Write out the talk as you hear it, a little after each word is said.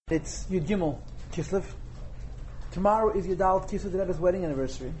It's Yud Gimel Kislev. Tomorrow is Yudal Kislev, the Rebbe's wedding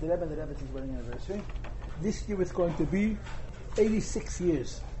anniversary. The Rebbe and the Rebbe's wedding anniversary. This year it's going to be 86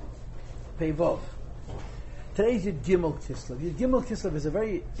 years. Pei Vov. Today is Yud Gimel Kislev. Yud Gimel Kislev is a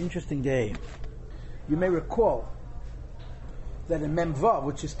very interesting day. You may recall that in Mem Vav,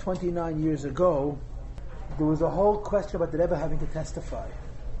 which is 29 years ago, there was a whole question about the Rebbe having to testify.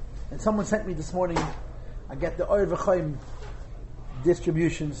 And someone sent me this morning, I get the Oyer V'Chaim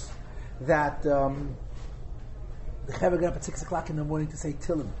distributions, that the Chaver got up at 6 o'clock in the morning to say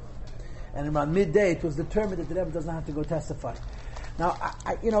Tillim. And around midday it was determined that the Rebbe doesn't have to go testify. Now,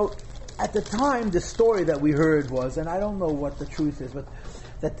 I at the time the story that we heard was, and I don't know what the truth is, but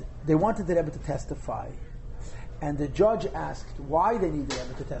that they wanted the Rebbe to testify. And the judge asked why they need the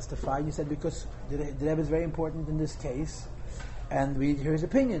Rebbe to testify. He said because the Rebbe is very important in this case, and we hear his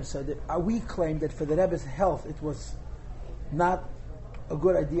opinion. So we claim that for the Rebbe's health it was not a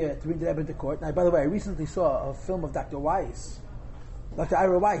good idea to bring the Rebbe into court. Now, by the way, I recently saw a film of Dr. Weiss, Dr.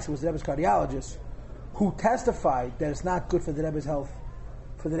 Ira Weiss, who was the Rebbe's cardiologist, who testified that it's not good for the Rebbe's health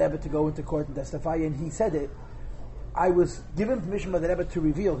for the Rebbe to go into court and testify. And he said it. I was given permission by the Rebbe to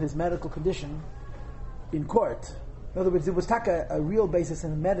reveal his medical condition in court. In other words, it was a real basis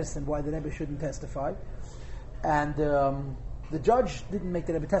in medicine why the Rebbe shouldn't testify. And the judge didn't make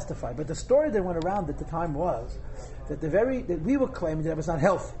the Rebbe testify. But the story that went around at the time was that we were claiming that the Rebbe was not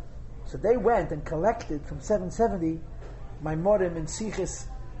healthy. So they went and collected from 770 Maimorim and Sichis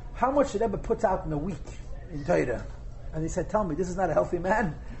how much the Rebbe puts out in a week in Torah. And he said, tell me, this is not a healthy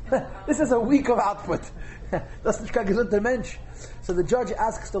man. This is a week of output. That's nicht kein gesunder Mensch. So the judge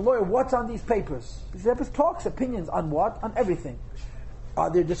asks the lawyer, what's on these papers? The Rebbe talks opinions on what? On everything. Are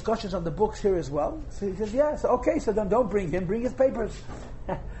there discussions on the books here as well? So he says, yeah. So okay, so then don't bring him, bring his papers.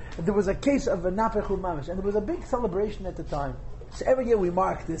 There was a case of a Napechu Mamish, and there was a big celebration at the time. So every year we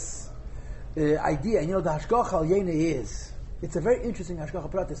mark this idea, and the Hashgacha al Yene is. It's a very interesting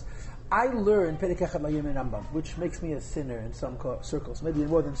Hashgacha Pratis. I learned Perek Echad Layim in Rambam, which makes me a sinner in some circles, maybe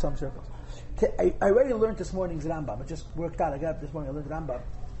more than some circles. I already learned this morning's Rambam. It just worked out. I got up this morning, I learned Rambam.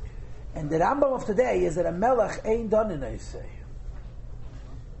 And the Rambam of today is that a Melech ain't done in Eisei.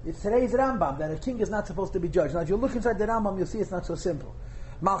 It's today's Rambam, that a king is not supposed to be judged. Now if you look inside the Rambam, you'll see it's not so simple.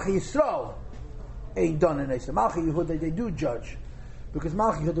 Malchi Yisrael ain't done in Eisei. Malchi Yehuda, they do judge. Because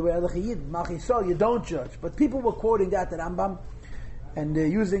Malchi Yehuda, Malchi Yisrael, you don't judge. But people were quoting the Rambam, and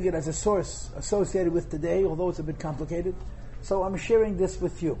using it as a source associated with today, although it's a bit complicated. So I'm sharing this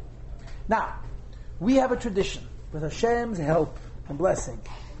with you. Now, we have a tradition with Hashem's help and blessing.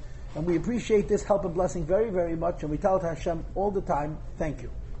 And we appreciate this help and blessing very, very much, and we tell Hashem all the time, thank you.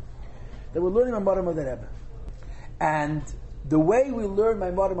 That we're learning Maimorim of the Rebbe. And the way we learn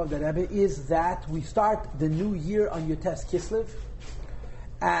Maimorim of the Rebbe is that we start the new year on Yotes Kislev,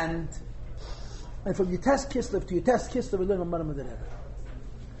 and from Yotes Kislev to Yotes Kislev we learn Maimorim of the Rebbe.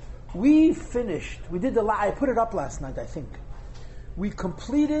 We did I put it up last night, I think. We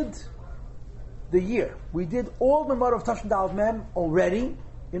completed the year. We did all the Maimorim of Tashin Daled Mem already.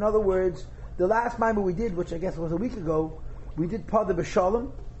 In other words, the last Maimor we did, which I guess was a week ago, we did Pade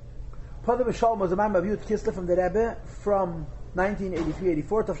BiShalom. Pade BiShalom was a Maimor of Yud Kislev from the Rebbe from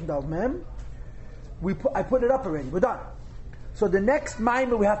 1983-84, Tashin Daled Mem. I put it up already. We're done. So the next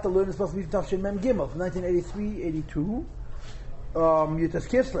Maimor we have to learn is supposed to be Tashin Mem Gimel from 1983-82. Yotes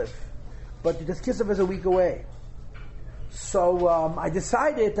Kislev, but Yotes Kislev is a week away. So I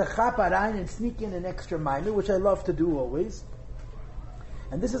decided to chap arayin and sneak in an extra Maimor, which I love to do always.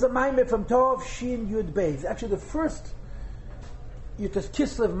 And this is a Maimor from Tov Shin Yud Beis. Actually, the first Yotes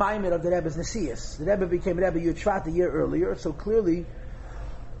Kislev Maimor of the Rebbe's Nesias. The Rebbe became Rebbe Yud Shvat a year earlier, so clearly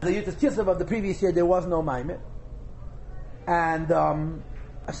the Yotes Kislev of the previous year there was no Maimor. And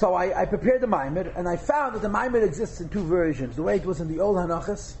so I prepared the Maimor, and I found that the Maimor exists in two versions: the way it was in the old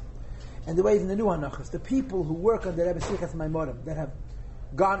Hanachas, and the way it's in the new Hanachas. The people who work on the Rebbe Sichas Maimorim that have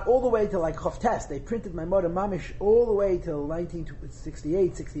gone all the way to like Chavtes, they printed Maimorim Mamish all the way till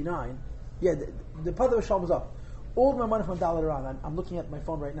 1968, 69. Yeah, the Pade BiShalom was up. All the Maimorim from Dalet around. I'm looking at my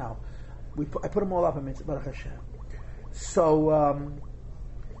phone right now. I put them all up in Mitzvah Baruch Hashem. So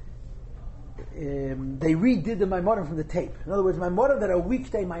they redid the Maimorim from the tape. In other words, Maimorim that are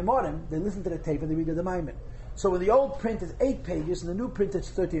weekday Maimorim, they listen to the tape and they redid the Maimor. So in the old print is 8 pages, and the new print is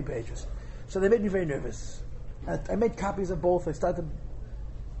 13 pages. So they made me very nervous. I made copies of both. I started to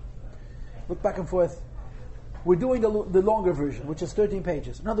look back and forth. We're doing the longer version, which is 13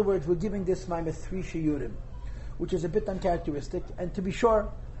 pages. In other words, we're giving this Maimor 3 shiurim, which is a bit uncharacteristic. And to be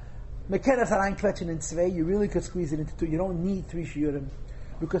sure, mekenas harainkvetchen in tzvei, you really could squeeze it into 2. You don't need 3 shiurim.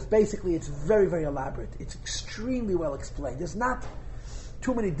 Because basically it's very, very elaborate. It's extremely well explained. There's not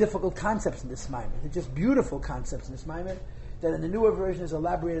too many difficult concepts in this Maimed. They're just beautiful concepts in this Maimed that in the newer version is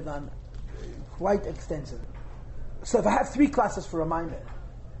elaborated on quite extensively. So if I have 3 classes for a Maimed,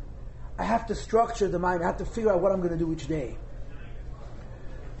 I have to structure the Maimed. I have to figure out what I'm going to do each day.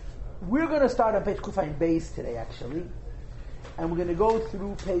 We're going to start on page Kufayin Beis today, actually, and we're going to go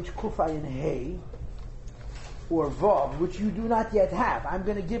through page Kufayin Hey or Vav, which you do not yet have. I'm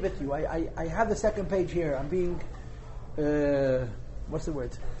going to give it to you. I have the second page here. I'm being what's the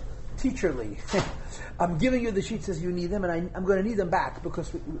word? Teacherly. I'm giving you the sheets as you need them, and I'm going to need them back because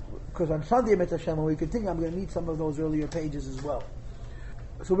on Sunday, when we continue, I'm going to need some of those earlier pages as well.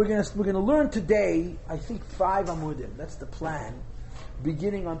 So we're going to learn today, I think, 5 Amudim. That's the plan.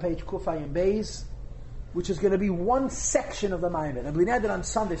 Beginning on page Kufayin Beis, which is going to be one section of the Maimed. And we know that on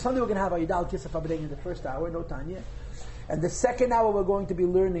Sunday we're going to have Ayidal Kisaf Abedeng in the first hour, no Tanya. And the second hour we're going to be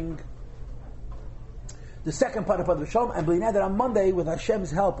learning the second part of Pade BiShalom, and believe that on Monday, with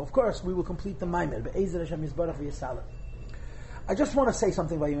Hashem's help, of course, we will complete the Maimed. But Ezer Hashem Yisbarach v'Yisalem. I just want to say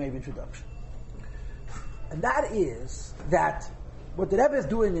something by way of introduction, and that is that what the Rebbe is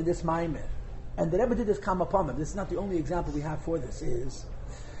doing in this Maimed, and the Rebbe did this Kama Pamim. This is not the only example we have for this. Is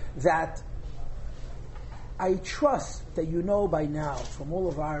that I trust that you know by now, from all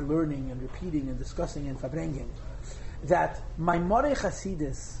of our learning and repeating and discussing and fabrenging, that Maimorei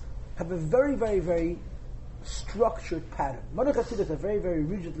Chasidis have a very, very, very structured pattern. Maimorei Chasidis are very, very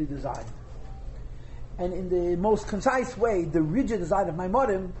rigidly designed. And in the most concise way, the rigid design of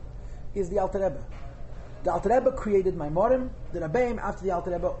Maimorim is the Alter Rebbe. The Alter Rebbe created Maimorim. The Rabbeim, after the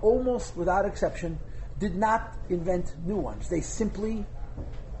Alter Rebbe, almost without exception, did not invent new ones. They simply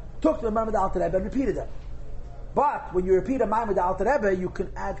took the Maimor of the Alter Rebbe and repeated them. But when you repeat a Maimor of the Alter Rebbe, you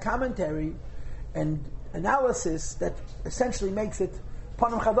can add commentary and analysis that essentially makes it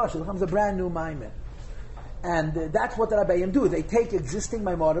Panim Chadash. It becomes a brand new Maimor. And that's what the Rabbeim do. They take existing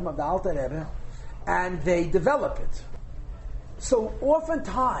Maimorim of the Alter Rebbe and they develop it. So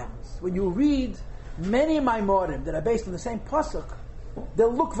oftentimes, when you read many Maimorim that are based on the same pasuk,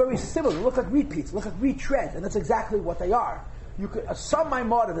 they'll look very similar. They look like repeats, look like retread, and that's exactly what they are. You could some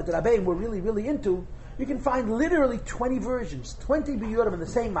Maimorim that the Rabbeim were really, really into, you can find literally 20 versions, 20 biyurim in the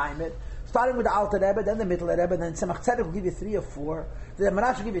same Maimor, starting with the Alter Rebbe, then the Middle Rebbe, then Tzemach Tzedek will give you 3 or 4, the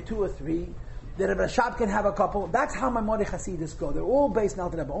Marash will give you 2 or 3, the Rebbe Rashab can have a couple. That's how Maimorei Chasidis go. They're all based on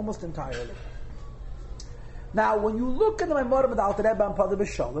Alter Rebbe, almost entirely. Now, when you look at the Maimorim of the Alter Rebbe and Pade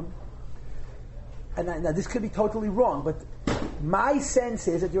BiShalom, and now this could be totally wrong, but my sense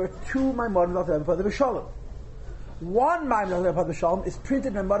is that there are 2 Maimorim of the Alter Rebbe and Pade BiShalom. One Maimor of the Alter Rebbe and Pade BiShalom is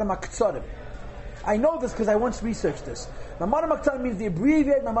printed in Maimorim HaKtzorim. I know this because I once researched this. Maimorim HaKtzorim means the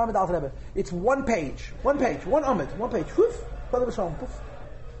abbreviated Maimorim of the Alter Rebbe. It's one page, one Amud, one page. Poof, Pade BiShalom, poof.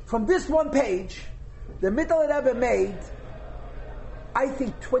 From this one page, the Middle Rebbe made, I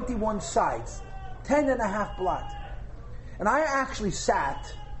think, 21 sides, 10 and a half blot. And I actually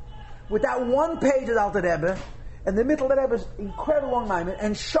sat with that one page of the Alter Rebbe and the Middle Rebbe's incredible long Maimon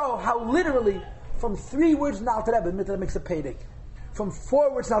and show how literally from 3 words in the Alter Rebbe, the Middle Rebbe makes a Pedic. From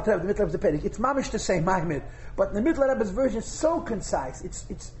 4 words in the Alter Rebbe, the Middle Rebbe's a Pedic. It's mamish the same Maimon, but the Middle Rebbe's version is so concise.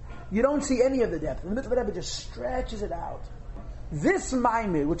 It's you don't see any of the depth. The Middle Rebbe just stretches it out. This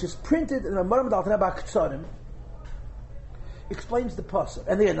Maimon, which is printed in the Maimor of the Alter Rebbe HaKtzorim, explains the pasuk.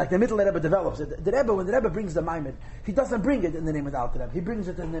 And again, like the Middle Rebbe develops it. The Rebbe, when the Rebbe brings the Maimon, he doesn't bring it in the name of the Alter Rebbe. He brings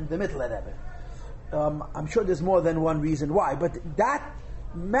it in the Middle Rebbe. I'm sure there's more than one reason why, but that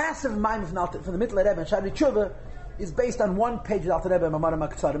massive Maimon from the Middle Rebbe and Shari Tshuva is based on one page of the Alter Rebbe and Maimor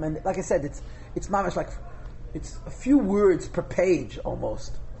HaKtzorim. And like I said, it's mamish like it's a few words per page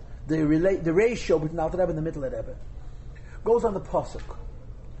almost. The ratio between the Alter Rebbe and the Middle Rebbe goes on the pasuk.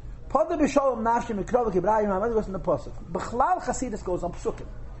 Pade BiShalom nafshi mikrovik Ibrahim Hamad goes on the pasuk. B'chlal Chasidus goes on psukim.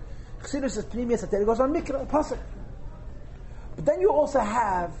 Chasidus is pnimius ater goes on mikra pasuk. But then you also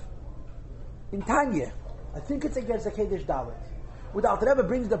have in Tanya, I think it's against the Kedesh Dalet, where the Alter Rebbe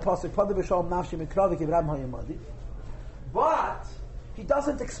brings the pasuk Pade BiShalom nafshi mikrovik Ibrahim Hamad, but he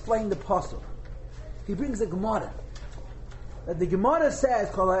doesn't explain the pasuk. He brings the Gemara. That the Gemara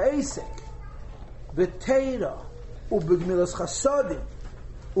says Kol ha'esek v'teira u'b'gmilas chasodim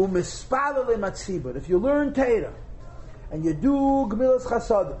u'mispalel l'matzibur. If you learn Torah and you do gmilas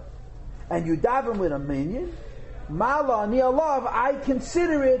chasodim and you daven with a minion, mala ani alav, I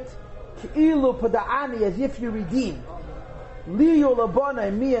consider it ki'ilu pada'ani, as if you redeem liyu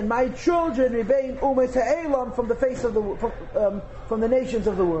labana, me and my children remain umes ha'elam from the face of the from the nations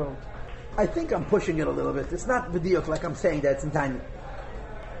of the world. I think I'm pushing it a little bit. It's not v'diuk like I'm saying that it's in Tanya.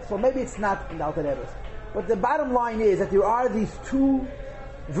 So maybe it's not in the Alter Rebbe. But the bottom line is that there are these 2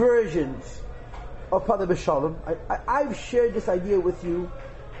 versions of Pade BiShalom. I've shared this idea with you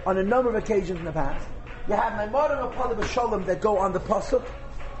on a number of occasions in the past. You have Maimorim of Pade BiShalom that go on the pasuk,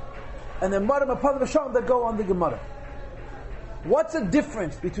 and the Maimorim of Pade BiShalom that go on the Gemara. What's the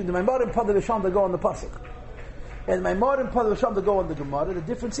difference between the Maimorim of Pade BiShalom that go on the pasuk and the Maimorim of Pade BiShalom that go on the Gemara? The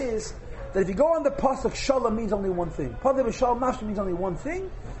difference is that if you go on the pasuk, Shalom means only one thing. Pade BiShalom mashma means only one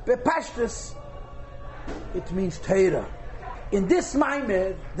thing. But Pashtus, it means Torah. In this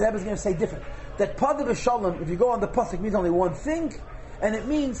Maimed, the Rebbe is going to say different. That Pade BiShalom, if you go on the pasuk, means only one thing, and it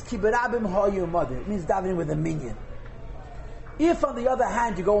means Kibarabim Hayu Mother. It means davening with a minion. If, on the other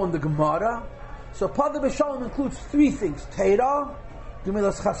hand, you go on the Gemara, so Pade BiShalom includes three things: Torah,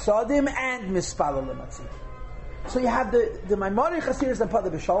 Gemilas Chasadim, and Mispalel Lematzi. So you have the Maimari Chasidus and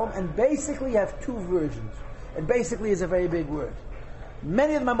Pade BiShalom, and basically you have two versions. And basically is a very big word.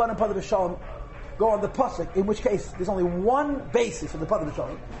 Many of the Maimari and Pade BiShalom go on the pasuk, in which case there's only one basis for the Pade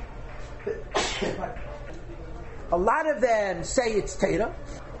BiShalom. A lot of them say it's Torah.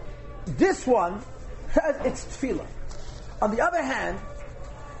 This one says it's Tefillah. On the other hand,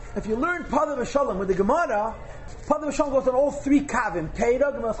 if you learn Pade BiShalom with the Gemara, Pade BiShalom goes on all three kavim: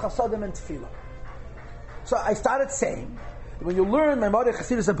 Torah, Gemilas Chasadim, and Tefillah. So I started saying, when you learn Maimari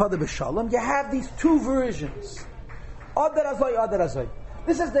Chasidus and Pade BiShalom, you have these two versions. Adar Azoi, Adar Azoi.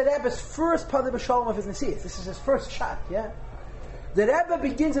 This is the Rebbe's first Pade BiShalom of his Nesias. This is his first shot, yeah? The Rebbe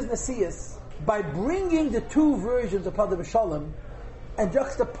begins his Nesias by bringing the two versions of Pade BiShalom and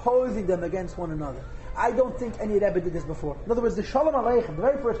juxtaposing them against one another. I don't think any Rebbe did this before. In other words, the Shalom Aleichem, the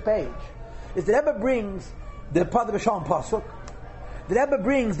very first page, is the Rebbe brings the Pade BiShalom pasuk, the Rebbe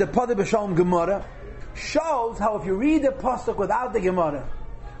brings the Pade BiShalom Gemara, shows how if you read the pasuk without the Gemara,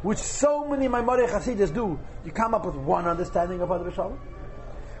 which so many Maimari Chasidus do, you come up with one understanding of Pade BiShalom.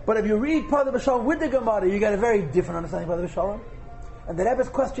 But if you read Pade BiShalom with the Gemara, you get a very different understanding of Pade BiShalom. And the Rebbe's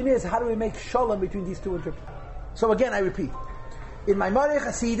question is, how do we make shalom between these two interpretations? So again, I repeat, in Maimari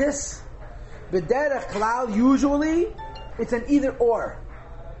Chasidus, b'derech klal, usually it's an either or.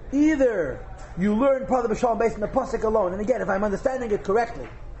 Either you learn Pade BiShalom based on the pasuk alone, and again, if I'm understanding it correctly,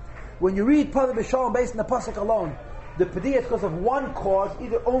 when you read Pade BiShalom based on the pasuk alone, the padiyah is because of one cause,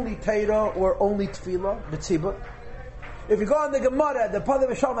 either only Torah or only Tefillah, B'tzibah. If you go on the Gemara, the Pade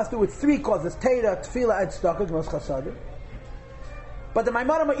BiShalom has to do with three causes: Torah, Tefillah, and Tzedakah, Gemilas Chasadim. But the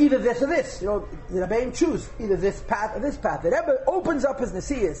Maimarim are either this or this. You know, the Rebbeim choose either this path or this path. The Rebbe opens up his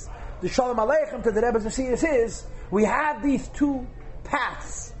Nesias. The Shalom Aleichem to the Rebbe's Nesias is, we have these two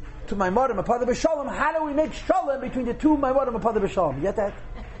paths to Maimarim and Pade BiShalom. How do we make shalom between the two Maimarim and Pade BiShalom? You get that?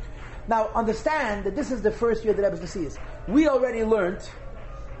 Now, understand that this is the first year of the Rebbe's Nesias. We already learned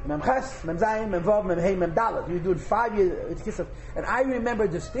Mem Ches, Mem Zayin, Mem Vav, Mem Hey, Mem Dalet. We do it 5 years. And I remember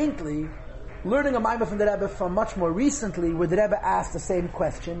distinctly learning a Maimah from the Rebbe from much more recently, where the Rebbe asked the same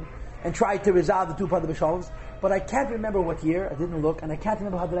question and tried to resolve the two Pade BiShaloms. But I can't remember what year, I didn't look, and I can't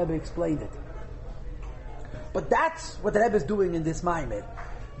remember how the Rebbe explained it. But that's what the Rebbe is doing in this Maimah.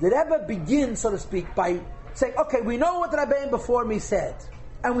 The Rebbe begins, so to speak, by saying, okay, we know what the Rebbeim before me said.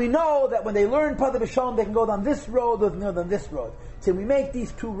 And we know that when they learn Pade BiShalom, they can go down this road or down this road. So we make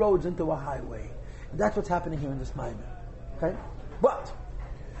these two roads into a highway. And that's what's happening here in this Maimah. Okay? But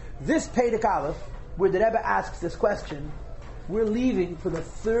this Pedic Aleph, where the Rebbe asks this question, we're leaving for the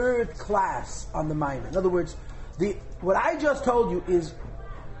third class on the Maimah. In other words, what I just told you is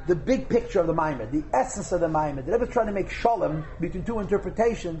the big picture of the Maimah, the essence of the Maimah. The Rebbe is trying to make shalom between two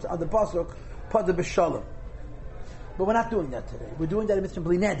interpretations of the pasuk Pade BiShalom. But we're not doing that today. We're doing that in Mitzvah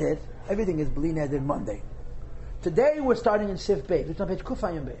Bli Neder. Everything is Bli Neder Monday. Today we're starting in Sif Beis. It's on page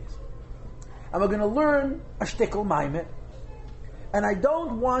Kufayim Beis. And we're going to learn a shtickle Maimah. And I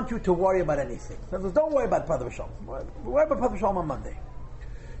don't want you to worry about anything. Don't worry about Pade BiShalom. Worry about Pade BiShalom on Monday.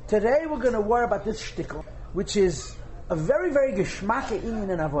 Today we're going to worry about this shtickle, which is a very, very geschmacke inyan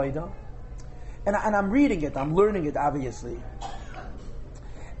in Avodah. And I'm reading it, I'm learning it, obviously.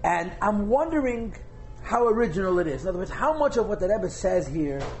 And I'm wondering how original it is. In other words, how much of what the Rebbe says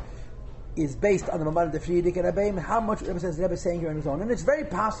here is based on the Mamad of the Frierdiker Rebbe, and how much the Rebbe says the Rebbe is saying here on his own. And it's very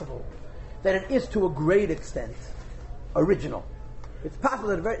possible that it is to a great extent original. It's possible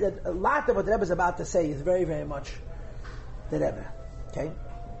that a lot of what the Rebbe is about to say is very, very much the Rebbe. Okay?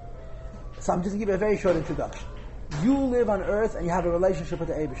 So I'm just going to give you a very short introduction. You live on earth and you have a relationship with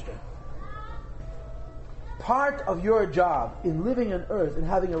the Eibishter. Part of your job in living on earth and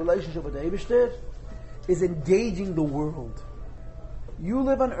having a relationship with the Eibishter is engaging the world. You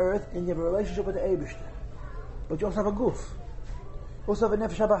live on earth and you have a relationship with the Eibishter. But you also have a guf. You also have a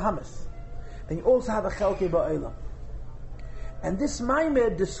nefesh habahamis. And you also have a chelkei ba'olam. And this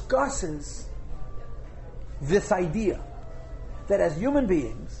Maimah discusses this idea that as human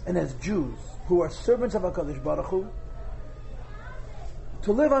beings and as Jews who are servants of HaKadosh Baruch Hu,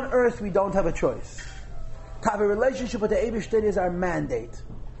 to live on earth we don't have a choice. To have a relationship with the Eibishter is our mandate.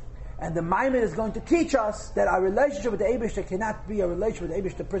 And the Maimon is going to teach us that our relationship with the Eibishter cannot be a relationship with the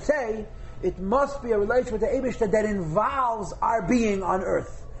Eibishter per se. It must be a relationship with the Eibishter that involves our being on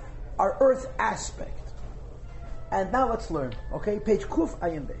earth, our earth aspect. And now let's learn. Okay, page Kuf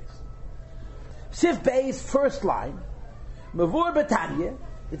Ayin Beis. Sif Beis, first line. Mavur B'Tanya,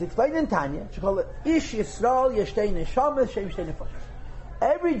 it's explained in Tanya. She called it Ish Yisrael Yeshtei Neshamas Shem Shtei Nefashos.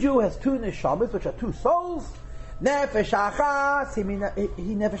 Every Jew has two neshamas, which are two souls. Nefesh achas, he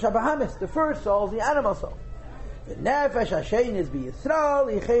nefesh abahamis. The first soul is the animal soul. The nefesh hashein is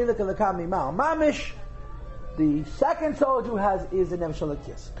b'Yisrael, yichelik elakam mimal mamish. The second soul Jew has is the nefesh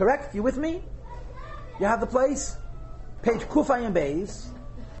alakis. Correct? You with me? You have the place? Page Kufayim Beis.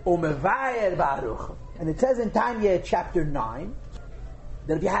 Umevayer baruch. And it says in Tanya chapter 9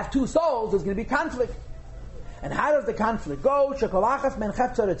 that if you have two souls, there's going to be conflict. And how does the conflict go?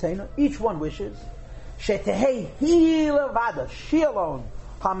 Each one wishes. She alone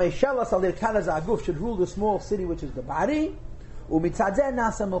should rule the small city, which is the body. That's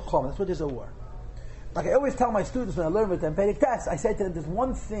what is a war. Like I always tell my students when I learn with them, Pedic tests, I say to them, there's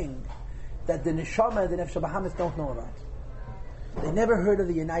one thing that the Neshama and the Nefesh Bahamis don't know about. They never heard of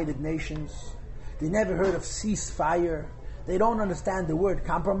the United Nations. They never heard of ceasefire. They don't understand the word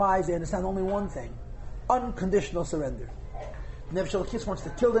compromise. They understand only one thing: unconditional surrender. Nefesh Elokis wants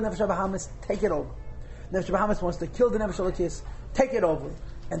to kill the Nefesh Bahamis, take it over. Nefesh Bahamis wants to kill the Nefesh Elokis, take it over.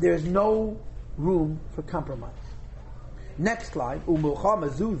 And there is no room for compromise. Next line,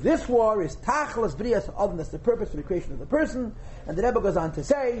 this war is tachlas brias adam, that's the purpose for the creation of the person. And the Rebbe goes on to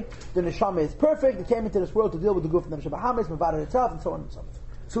say, the neshama is perfect, it came into this world to deal with the goof of Nefesh Bahamis, Mavada itself, and so on and so forth.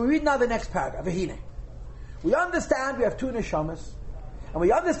 So we read now the next paragraph, Vehine. We understand we have two neshamas, and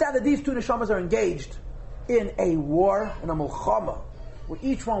we understand that these two neshamas are engaged in a war, in a mulchama, where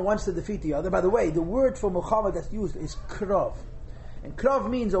each one wants to defeat the other. By the way, the word for mulchama that's used is krav. And krav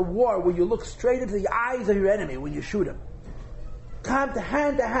means a war where you look straight into the eyes of your enemy when you shoot him. Hand to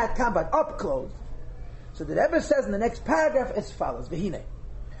hand combat, up close. So the Rebbe says in the next paragraph as follows: Vehine,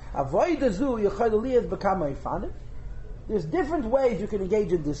 there's different ways you can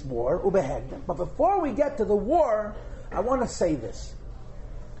engage in this war, but before we get to the war, I want to say this.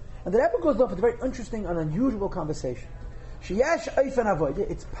 And the Rebbe goes off with a very interesting and unusual conversation.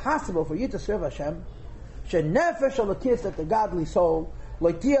 It's possible for you to serve Hashem, that the godly soul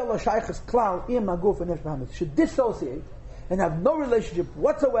should dissociate and have no relationship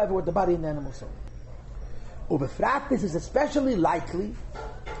whatsoever with the body and the animal soul. This is especially likely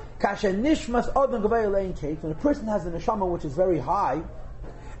when a person has a neshama which is very high,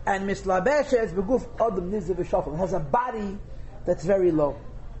 and has a body that's very low.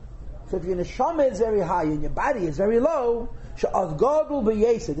 So if your neshama is very high and your body is very low,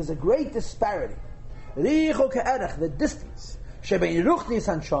 there's a great disparity. The distance, the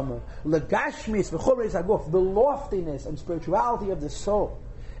loftiness and spirituality of the soul,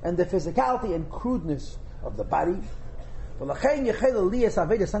 and the physicality and crudeness of the body. There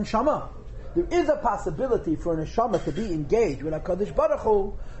is a possibility for a neshama to be engaged with HaKadosh Baruch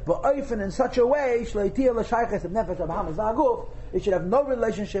Hu, but often in such a way, it should have no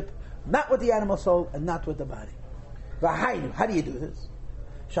relationship, not with the animal soul and not with the body. How do you do this?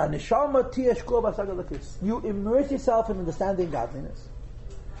 You immerse yourself in understanding godliness,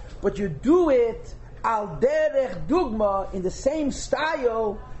 but you do it al derech dugma, in the same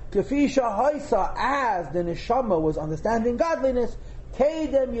style as the neshama was understanding godliness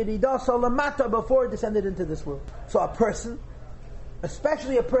before it descended into this world. So a person,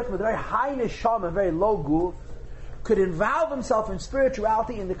 especially a person with a very high neshama and very low guf, could involve himself in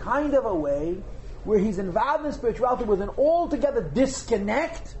spirituality in the kind of a way where he's involved in spirituality with an altogether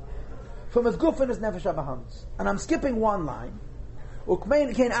disconnect from his guf and his nefesh habahamis. And I'm skipping one line.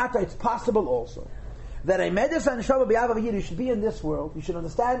 It's possible also that a medus and neshama b'yavav, you should be in this world, you should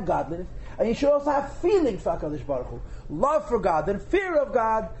understand godliness, and you should also have feelings for HaKadosh Baruch Hu, love for God and fear of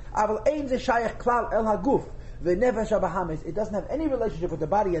God. Aval ein ze shayach klal el haguf v'nefesh habahamis. It doesn't have any relationship with the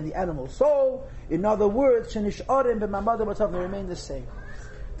body and the animal soul. In other words, shenish'arim b'mamad b'tzav, they remain the same.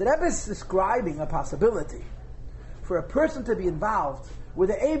 The Rebbe is describing a possibility for a person to be involved with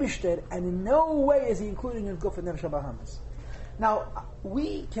the Eibishter, and in no way is he including in Guf and Nefesh HaBahamis. Now,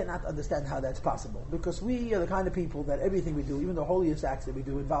 we cannot understand how that's possible, because we are the kind of people that everything we do, even the holiest acts that we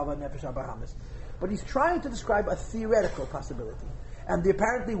do, involve our Nefesh HaBahamis. But he's trying to describe a theoretical possibility. And there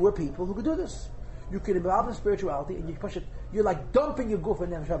apparently were people who could do this. You can involve in spirituality, and you push it, you're like dumping your Guf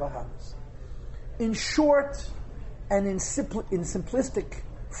and Nefesh HaBahamis. In short, and in simplistic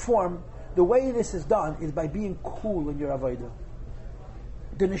form, The way this is done is by being cool in your avodah.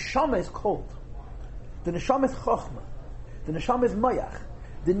 The neshama is cold. The neshama is chokhmah. The neshama is moyach.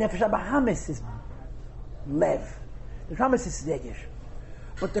 The nefesh habahamis is lev. The neshama is regesh.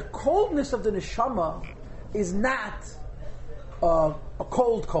 But the coldness of the neshama is not a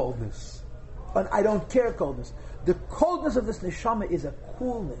cold coldness, an I don't care coldness. The coldness of this neshama is a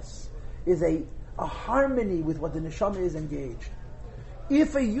coolness, is a harmony with what the neshama is engaged.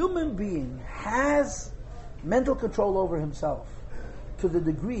 If a human being has mental control over himself to the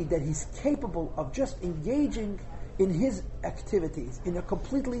degree that he's capable of just engaging in his activities in a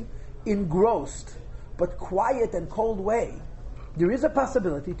completely engrossed but quiet and cold way, there is a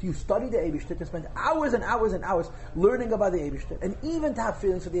possibility to study the Eibishter, to spend hours and hours and hours learning about the Eibishter, and even to have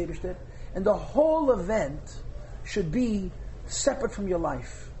feelings for the Eibishter, and the whole event should be separate from your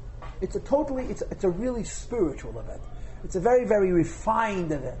life. It's a really spiritual event. It's a very, very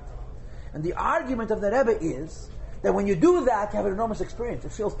refined event. And the argument of the Rebbe is that when you do that, you have an enormous experience.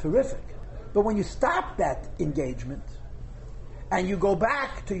 It feels terrific. But when you stop that engagement, and you go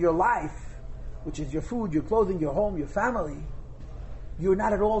back to your life, which is your food, your clothing, your home, your family, you're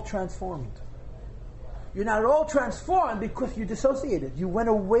not at all transformed. You're not at all transformed because you dissociated. You went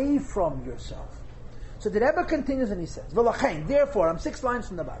away from yourself. So the Rebbe continues and he says, V'lachein, therefore, I'm 6 lines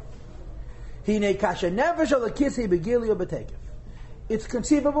from the bottom. It's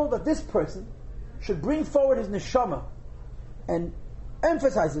conceivable that this person should bring forward his neshama and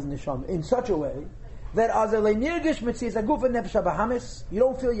emphasize his neshama in such a way that you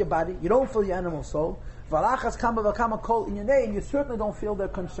don't feel your body, you don't feel your animal soul, and you certainly don't feel their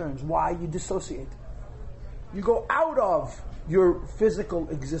concerns. Why? You dissociate. You go out of your physical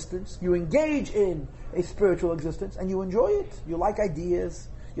existence, you engage in a spiritual existence, and you enjoy it. You like ideas,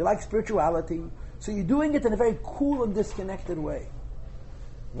 you like spirituality, so you're doing it in a very cool and disconnected way.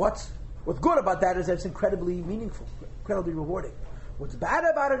 What's good about that is that it's incredibly meaningful, incredibly rewarding. What's bad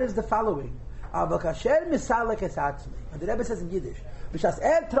about it is the following. And the Rebbe says in Yiddish,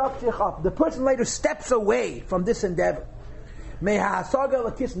 the person later steps away from this endeavor, in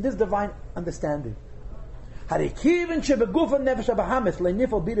this divine understanding. He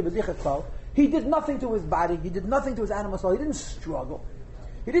did nothing to his body, he did nothing to his animal soul, he didn't struggle,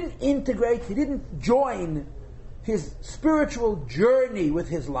 he didn't integrate, he didn't join his spiritual journey with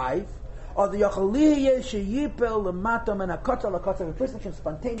his life. Or the person can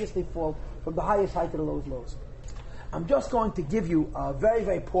spontaneously fall from the highest height to the lowest lows. I'm just going to give you a very,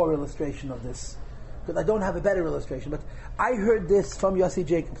 very poor illustration of this, because I don't have a better illustration, but I heard this from Yossi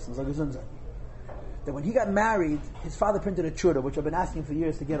Jacobson, that when he got married, his father printed a tshuda, which I've been asking for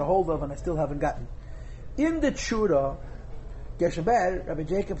years to get a hold of, and I still haven't gotten. In the tshuda, Gesheber, Rabbi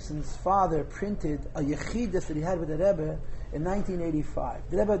Jacobson's father, printed a yechidus that he had with the Rebbe in 1985.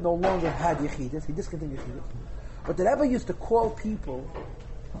 The Rebbe no longer had yechidus, he discontinued yechidus. But the Rebbe used to call people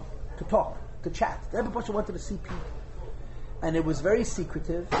to talk, to chat. The Rebbe Pasha wanted to see people. And it was very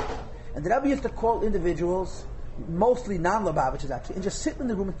secretive. And the Rebbe used to call individuals, mostly non-Lubavitchers actually, and just sit in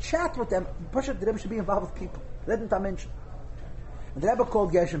the room and chat with them. Pasha, the Rebbe should be involved with people. Let him mention. And the Rebbe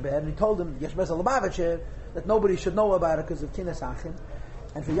called Gesheber, and he told him, Gesheber is a Lubavitcher, that nobody should know about it because of Kinnas Achim.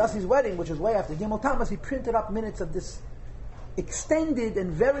 And for Yossi's wedding, which was way after Gimel Tammuz, he printed up minutes of this extended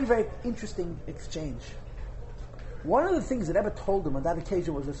and very, very interesting exchange. One of the things that Rebbe told him on that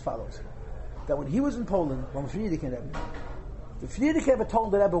occasion was as follows: that when he was in Poland, the Frierdiker Rebbe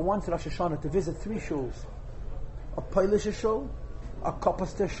told the Rebbe once at Rosh Hashanah to visit 3 shuls: a Polish shul, a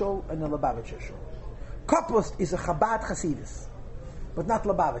Koposter shul, and a Lubavitcher shul. Kopost is a Chabad Chasidus, but not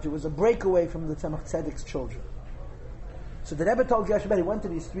Lubavitch. It was a breakaway from the Tzemach Tzedek's children. So the Rebbe told Gesheber, he went to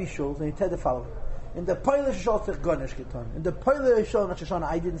these 3 shuls and he said the following: in the Polish shul, in the Polish shul in Rosh Hashanah,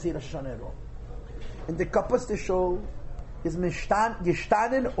 I didn't see Rosh Hashanah at all. In the Koposter shul is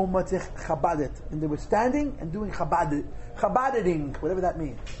gestanen umatzich chabadet, and they were standing and doing chabading, whatever that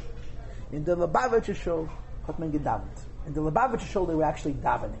means. In the Lubavitcher shul, hat man gedavet. In the Lubavitcher shul, they were actually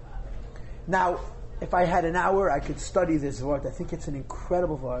davening. Now, if I had an hour, I could study this word. I think it's an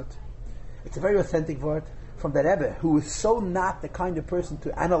incredible word. It's a very authentic word from the Rebbe, who is so not the kind of person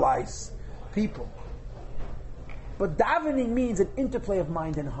to analyze people. But davening means an interplay of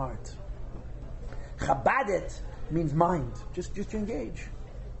mind and heart. Chabadet means mind, just to engage.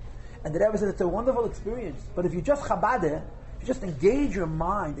 And the Rebbe said it's a wonderful experience. But if you just chabadet, you just engage your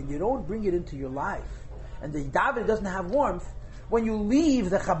mind and you don't bring it into your life, and the davening doesn't have warmth, when you leave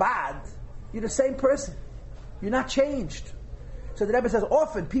the Chabad, you're the same person. You're not changed. So the Rebbe says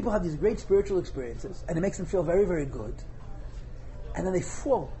often people have these great spiritual experiences and it makes them feel very, very good. And then they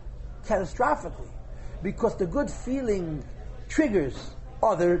fall catastrophically because the good feeling triggers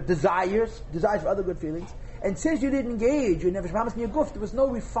other desires for other good feelings. And since you didn't engage your nefesh bahamis in your guf, there was no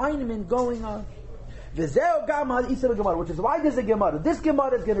refinement going on. Which is why there's a Gemara. This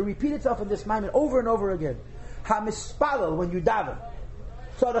Gemara is going to repeat itself in this moment over and over again. Ha-mispalel, when you daven.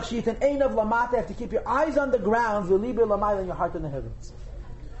 Tzarach shi'iten einav lamata, you have to keep your eyes on the ground, v'liber lamayla, and your heart in the heavens.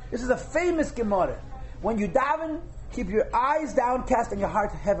 This is a famous Gemara. When you daven, keep your eyes downcast and your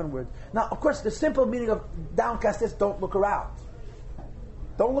heart heavenward. Now, of course, the simple meaning of downcast is don't look around.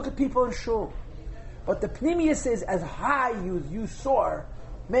 Don't look at people in shul. But the pnimius is, as high you soar,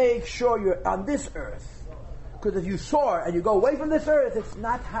 make sure you're on this earth. Because if you soar and you go away from this earth, it's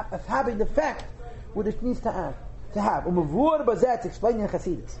not having the effect what it needs to have. Umavur bazet explaining in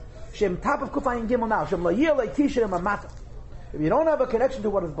Chassidus. Shem top of Kufayin Gimel now. Shem la'yir le'tisher mamata. If you don't have a connection to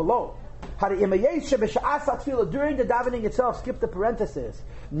what is below, during the davening itself, skip the parenthesis.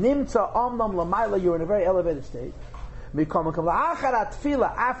 Nimtza omnam lamayla, you're in a very elevated state.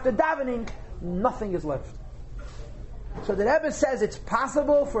 After davening, nothing is left. So the Rebbe says it's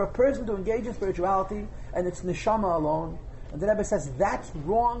possible for a person to engage in spirituality and it's neshama alone. And the Rebbe says that's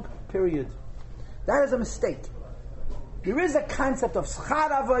wrong, period. That is a mistake. There is a concept of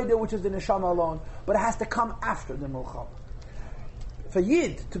schar avodah, which is the neshama alone, but it has to come after the milchama. For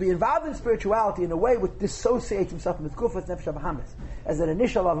Yid to be involved in spirituality in a way which dissociates himself from his gufas nefesh bahamis as an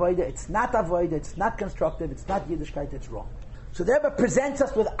initial avodah, it's not avodah, it's not constructive, it's not Yiddishkeit, it's wrong. So the Rebbe presents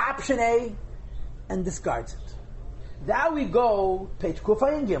us with option A and discards it. Now we go, page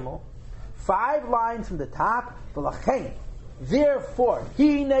Kufayin Gimel, 5 lines from the top, V'lachein, therefore,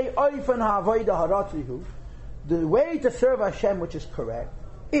 Hinei oifen ha'avodah haratzrihu, the way to serve Hashem which is correct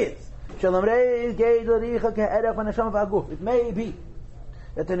is, it may be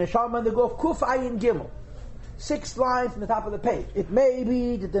that the neshama and the guf, Kufayin Gimel, 6 lines from the top of the page, it may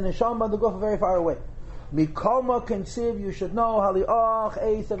be that the neshama and the guf are very far away. Mikoma Kensiv, you should know, Halioch,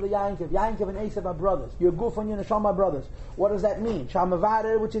 Esav, Yankiv. Yankiv and Esav are brothers. Your Guf and your Neshama are brothers. What does that mean?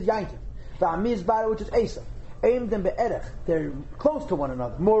 Shamavader, which is Yankiv. Va'amizbar, which is Esav. Aimed and Be'erech. They're close to one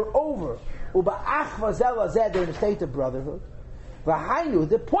another. Moreover, Uba'achva Zelazed, they're in a state of brotherhood. Va'hainu,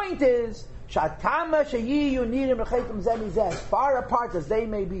 the point is, Shatama Shayi, you need him, Rechetum Zemizeh, far apart as they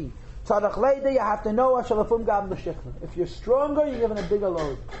may be. Tzadach Leide, you have to know, Ashalafum Gam L'Shichna. If you're stronger, you're given a bigger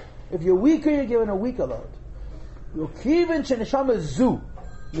load. If you're weaker, you're given a weaker load.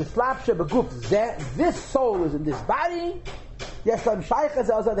 This soul is in this body. Yes,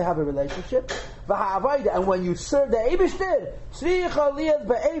 they have a relationship. And when you serve the Eibishter,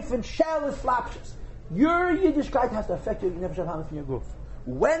 your Yiddishkeit has to affect your Nefesh HaBahamis in your guf.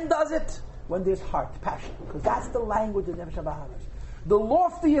 When does it? When there's heart, passion. Because that's the language of Nefesh HaBahamis. The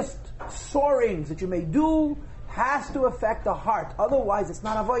loftiest soarings that you may do has to affect the heart. Otherwise, it's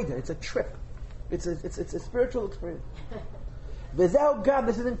not avodah. It's a trip. It's a spiritual experience. V'zeh gam.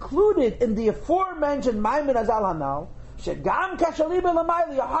 This is included in the aforementioned Maimin Azal Hanal. Shegam kashaliba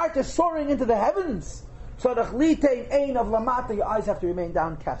lamayla. Your heart is soaring into the heavens. Tzarach litein ein of lamata. Your eyes have to remain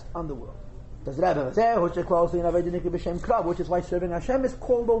downcast on the world. Which is why serving Hashem is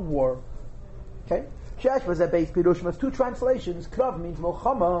called a war. Okay. Shesh was a base pirush. Has 2 translations. Krav means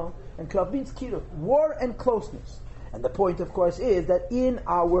mochama, and krav means kirut, war and closeness. And the point, of course, is that in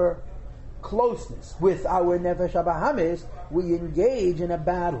our closeness with our nefesh habahamis, we engage in a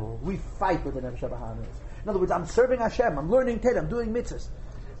battle. We fight with the nefesh habahamis. In other words, I'm serving Hashem. I'm learning Torah. I'm doing mitzvahs,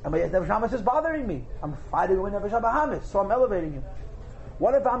 and my nefesh habahamis is bothering me. I'm fighting with nefesh habahamis, so I'm elevating him.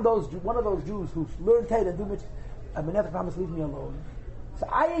 What if I'm one of those Jews who learn Torah and do mitzvahs, and my nefesh habahamis leaves me alone? So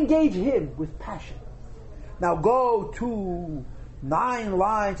I engage him with passion. Now go to 9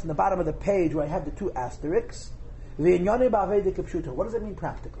 lines in the bottom of the page where I have the 2 asterisks. What does it mean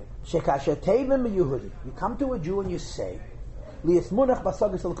practically? You come to a Jew and you say,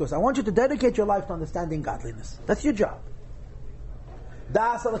 I want you to dedicate your life to understanding godliness. That's your job.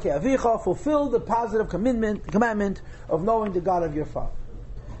 Fulfill the positive commandment of knowing the God of your father.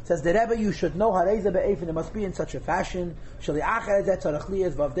 Says the Rebbe, you should know it must be in such a fashion. You have to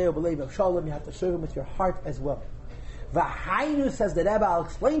serve him with your heart as well. V'hainu, says the Rebbe, I'll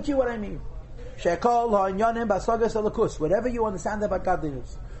explain to you what I mean. Whatever you understand about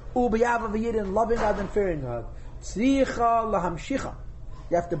godliness, loving God and fearing God, you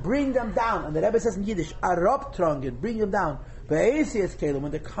have to bring them down. And the Rebbe says in Yiddish, bring them down.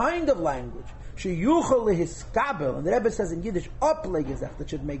 When the kind of language, and the Rebbe says in Yiddish, that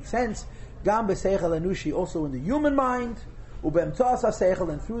should make sense, also in the human mind, and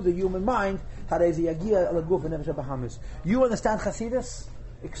through the human mind, you understand Chassidus?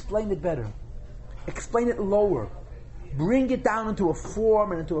 Explain it better. Explain it lower. Bring it down into a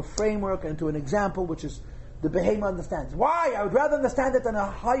form and into a framework and into an example which is the behemoth understands. Why? I would rather understand it on a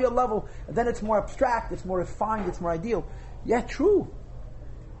higher level, and then it's more abstract, it's more refined, it's more ideal. Yeah, true.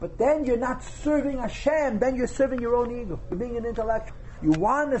 But then you're not serving Hashem, then you're serving your own ego. You're being an intellectual. You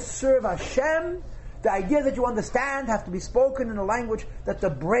want to serve Hashem, the idea that you understand has to be spoken in a language that the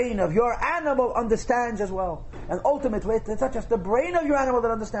brain of your animal understands as well. And ultimately, it's not just the brain of your animal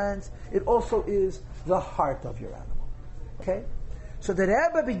that understands, it also is the heart of your animal. Okay? So the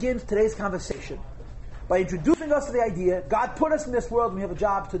Rebbe begins today's conversation by introducing us to the idea, God put us in this world and we have a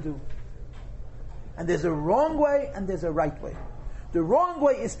job to do. And there's a wrong way and there's a right way. The wrong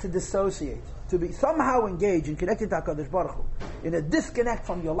way is to dissociate, to be somehow engaged in connecting to HaKadosh Baruch Hu, in a disconnect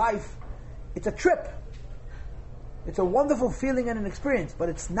from your life. It's a trip. It's a wonderful feeling and an experience, but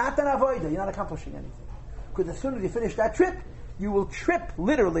it's not an avodah. You're not accomplishing anything. Because as soon as you finish that trip, you will trip,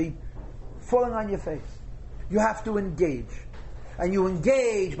 literally, falling on your face. You have to engage. And you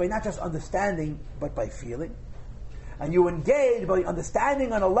engage by not just understanding, but by feeling. And you engage by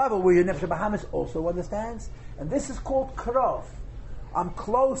understanding on a level where your Nefesh Bahamis also understands. And this is called Karov. I'm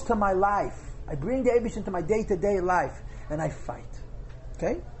close to my life. I bring the Eibush into my day-to-day life, and I fight.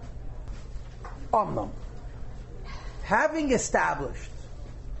 Okay? Omnam. Having established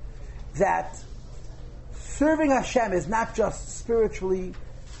that serving Hashem is not just spiritually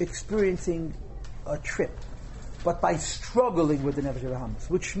experiencing a trip, but by struggling with the Nefesh Bahamis,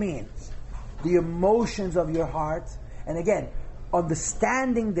 which means the emotions of your heart, and again,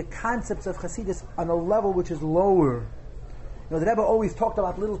 understanding the concepts of Chassidus on a level which is lower. You know, the Rebbe always talked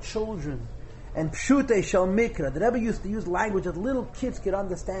about little children and Pshutei Shel Mikra. The Rebbe used to use language that little kids could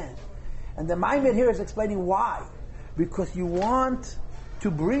understand. And the Maimed here is explaining why. Because you want to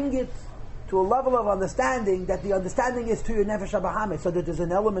bring it to a level of understanding that the understanding is to your Nefesh HaBahamis, so that there's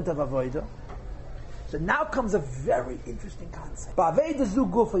an element of Avodah. So now comes a very interesting concept.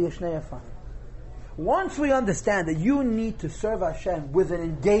 Once we understand that you need to serve Hashem with an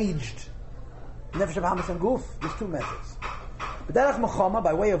engaged Nefesh HaBahamis and Guf, there's two methods. B'derech Mechama,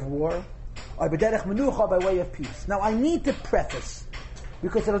 by way of war, or B'derech Menucha, by way of peace. Now I need to preface,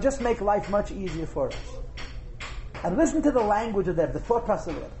 because it'll just make life much easier for us. And listen to the language of that, the thought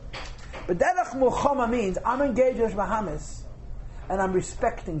process of it. B'derech Mechama means I'm engaged with Bahamis, and I'm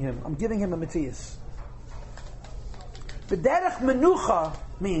respecting him. I'm giving him a Matthias. B'derech Menucha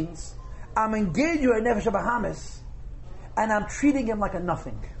means I'm engaged with Nefesh HaBahamis, and I'm treating him like a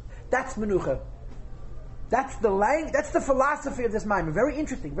nothing. That's Menucha. That's the philosophy of this mind. Very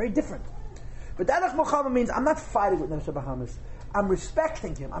interesting, very different. But Derech Mochama means I'm not fighting with Nefesh HaBahamis. I'm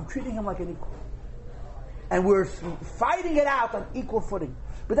respecting him. I'm treating him like an equal. And we're fighting it out on equal footing.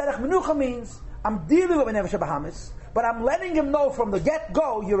 But Derech Menucha means I'm dealing with Nefesh HaBahamis, but I'm letting him know from the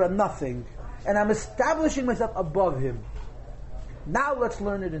get-go you're a nothing. And I'm establishing myself above him. Now let's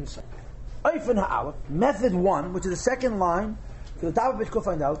learn it inside. Oifen ha'alef, method 1, which is the second line, to the top of which we'll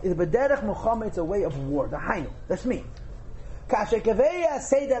find out, is b'derech mochama, it's a way of war, the hainu. That's me. Kashekeveya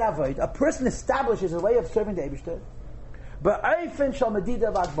seder avoid, a person establishes a way of serving the Eibishter, b'oifen shal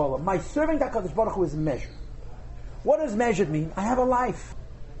medida v'agbola. My serving the HaKadosh Baruch Hu is measured. What does measured mean? I have a life.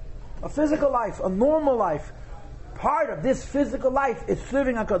 A physical life, a normal life. Part of this physical life is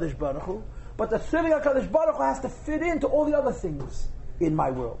serving HaKadosh Baruch Hu, but the serving HaKadosh Baruch Hu has to fit into all the other things in my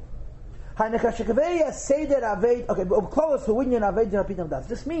world. Okay, but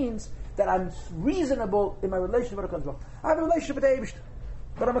this means that I'm reasonable in my relationship with HaKadosh Baruch Hu. I have a relationship with Eibush,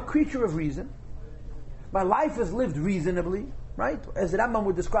 but I'm a creature of reason. My life is lived reasonably, right? As the Rambam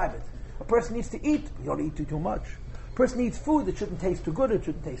would describe it. A person needs to eat, you don't eat too much. A person needs food, it shouldn't taste too good, it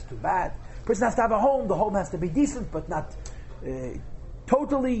shouldn't taste too bad. A person has to have a home, the home has to be decent, but not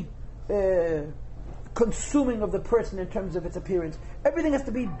totally consuming of the person in terms of its appearance. Everything has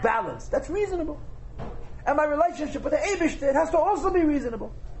to be balanced. That's reasonable. And my relationship with the Eibishter, it has to also be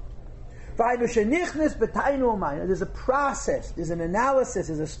reasonable. There's a process, there's an analysis,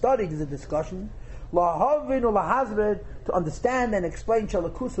 there's a study, there's a discussion to understand and explain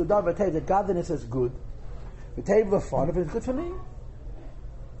that godliness is good. If it's good for me.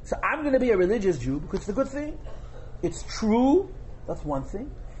 So I'm going to be a religious Jew because it's a good thing. It's true, that's one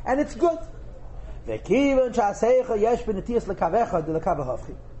thing. And it's good. But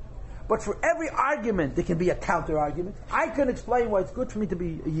for every argument, there can be a counter argument. I can explain why it's good for me to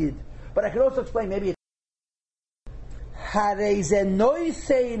be a Yid, but I can also explain maybe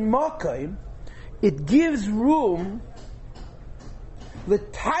it gives room to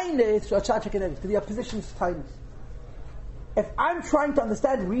the opposition's tightness. If I'm trying to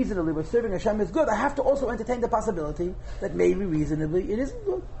understand reasonably what serving Hashem is good, I have to also entertain the possibility that maybe reasonably it isn't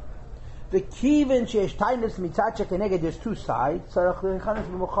good. The kivin sheyesh tainus mitzad shekeneged, there's two sides.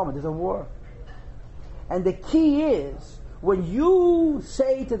 There's a war, And the key is, when you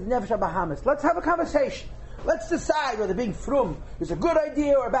say to the Nefesh HaBahamis, let's have a conversation. Let's decide whether being frum is a good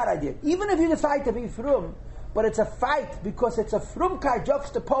idea or a bad idea. Even if you decide to be frum, but it's a fight because it's a frumkar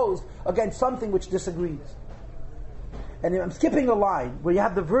juxtaposed against something which disagrees. And I'm skipping a line where you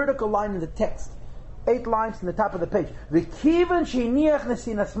have the vertical line in the text. 8 lines from the top of the page. When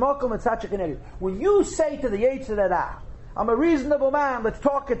you say to the Yetzer Hara, I'm a reasonable man, let's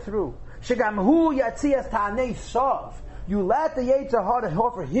talk it through. You let the Yetzer Hara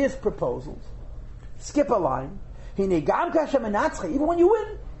offer his proposals. Skip a line. Even when you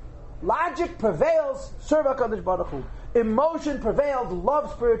win, logic prevails, serve HaKadosh Baruch Hu. Emotion prevails,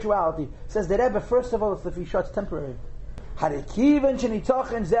 love spirituality. Says the Rebbe, first of all, it's the Fishat's temporary. It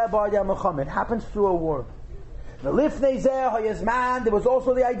happens through a war. There was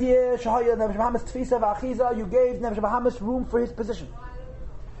also the idea, you gave Nefesh HaBahamis room for his position.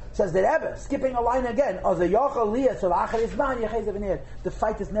 Says the Rebbe, skipping a line again, the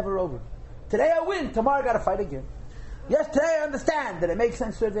fight is never over. Today I win, tomorrow I got to fight again. Yes, today I understand that it makes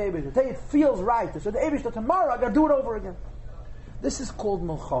sense to the Eibishter. Today it feels right. So the Eibishter, tomorrow I got to do it over again. This is called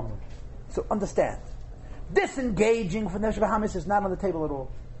Milchama. So understand. Disengaging from the Nefesh HaBahamis is not on the table at all.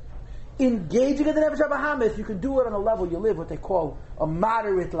 Engaging in the Nefesh HaBahamis, you can do it on a level you live, what they call a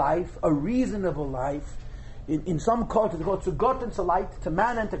moderate life, a reasonable life. In some cultures, they call it to God and to light, to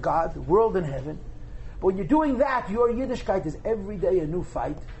man and to God, the world and heaven. But when you're doing that, your Yiddishkeit is every day a new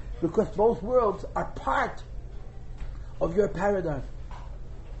fight, because both worlds are part of your paradigm.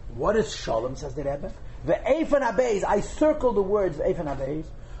 What is Shalom, says the Rebbe? Ve'efen habeis, I circle the words ve'efen habeis,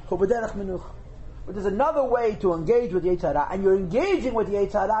 b'derech menucha. But there's another way to engage with Yetzer Hara, and you're engaging with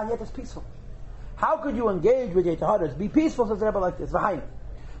Yetzer Hara, and yet it's peaceful. How could you engage with Yetzer Hara? Be peaceful, says the Rebbe, like this.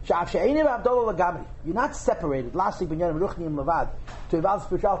 You're not separated. Lastly, to evolve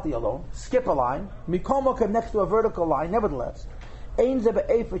spirituality alone. Skip a line. Next to a vertical line. Nevertheless, there's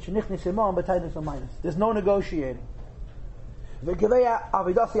no negotiating.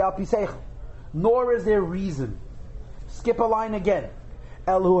 Nor is there reason. Skip a line again.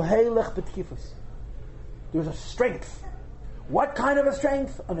 There's a strength. What kind of a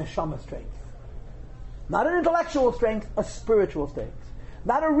strength? A neshama strength. Not an intellectual strength, a spiritual strength.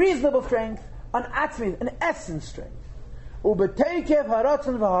 Not a reasonable strength, an atzmi, an essence strength. Yitzhak,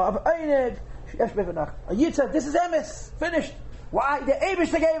 this is emes, finished. Why? The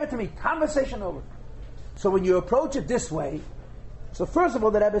Eibishter gave it to me. Conversation over. So when you approach it this way, so first of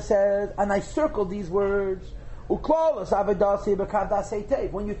all, the Rebbe says, and I circled these words, when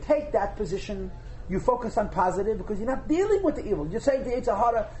you take that position, you focus on positive because you're not dealing with the evil. You're saying to Yetzer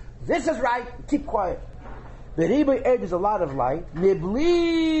Hara, this is right, keep quiet. There's a lot of light. You give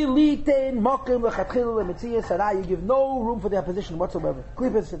no room for the opposition whatsoever.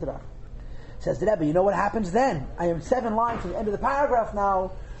 Says the Rebbe, you know what happens then? I am 7 lines from the end of the paragraph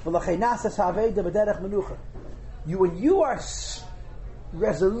now. When you are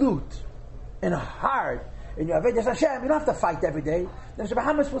resolute and hard in your Avodas Hashem, you don't have to fight every day. Nefesh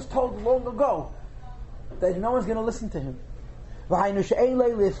HaBahamis was told long ago that no one's going to listen to him. You have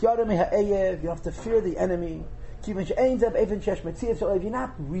to fear the enemy. You're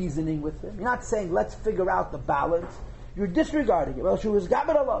not reasoning with him. You're not saying, let's figure out the balance. You're disregarding him. You're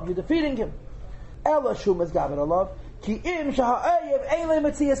defeating him. You're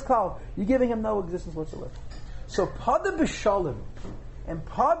giving him no existence whatsoever. So Pade BiShalom and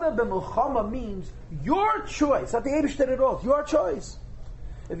Pade BiMilchama means your choice. Not the Eibishter at all. It's your choice.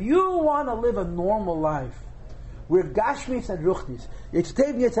 If you want to live a normal life where Gashmis and Ruchnis, Yitztev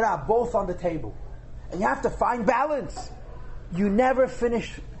and Yetzer Hara, both on the table, and you have to find balance, you never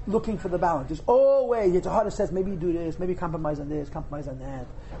finish looking for the balance. There's always, Yetzer Hara says, maybe you do this, maybe compromise on this, compromise on that,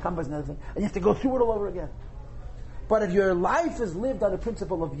 compromise on another thing, and you have to go through it all over again. But if your life is lived on the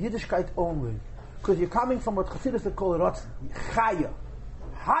principle of Yiddishkeit only, because you're coming from what Chassidus would call Rotzen, Chaya,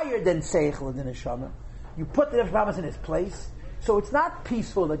 higher than Seichel and the Neshama, you put the Nefesh HaBahamis in his place, so it's not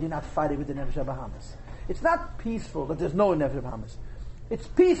peaceful that you're not fighting with the Nefesh HaBahamis. It's not peaceful that there's no Nefesh HaBahamis. It's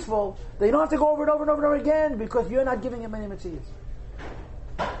peaceful that you don't have to go over and over and over and over again because you're not giving him any mitzvahs.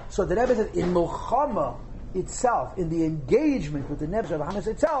 So the Rebbe says, in Milchama itself, in the engagement with the Nefesh HaBahamis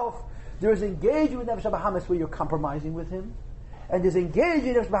itself, there is engagement with Nefesh HaBahamis where you're compromising with him, and there's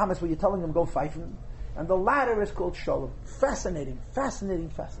engagement with Nefesh HaBahamis where you're telling him go fight him, and the latter is called Shalom. Fascinating. And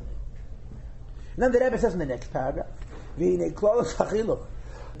then the Rebbe says in the next paragraph,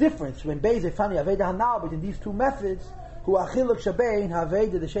 difference between Beis Fani Aveda Hanal between these two methods, who achiluk shabein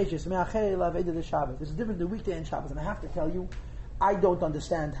Aveda the Sheishes Me'achel Aveda the Shabbos. This is different than weekday and Shabbos, and I have to tell you, I don't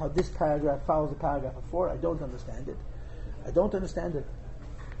understand how this paragraph follows the paragraph before. I don't understand it.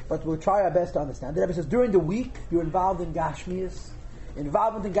 but we'll try our best to understand. The Rebbe says, during the week, you're involved in Gashmias.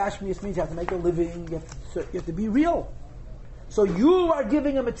 Involvement in Gashmias means you have to make a living, you have to be real. So you are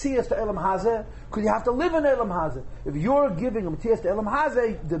giving a Metzias to Elam Hazeh, because you have to live in Elam Hazeh. If you're giving a Metzias to Elam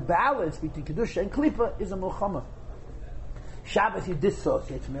Hazeh, the balance between Kedusha and Klippa is a Milchama. Shabbos you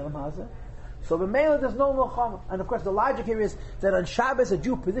dissociate from Elam Hazeh. So the Mela there's no Milchama. And of course the logic here is that on Shabbos a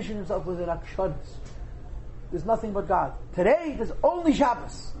Jew positions himself within Akshanis. There's nothing but God. Today there's only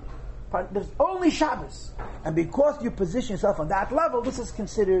Shabbos. There's only Shabbos. And because you position yourself on that level, this is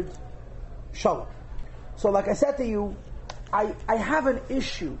considered Shalom. So like I said to you, I have an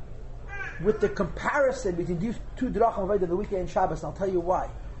issue with the comparison between these two Drachim Avodah, the weekday and Shabbos, and I'll tell you why.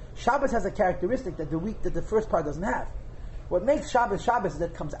 Shabbos has a characteristic that the first part doesn't have. What makes Shabbos Shabbos is that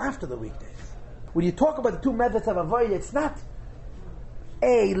it comes after the weekdays. When you talk about the two methods of Avodah, it's not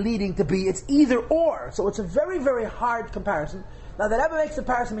A leading to B, it's either or. So it's a very, very hard comparison. Now that Rebbe makes the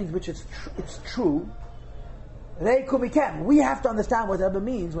comparison means which it's true. We have to understand what the Rebbe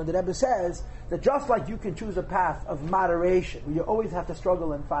means when the Rebbe says that just like you can choose a path of moderation, where you always have to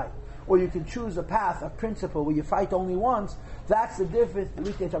struggle and fight, or you can choose a path of principle where you fight only once, that's the difference between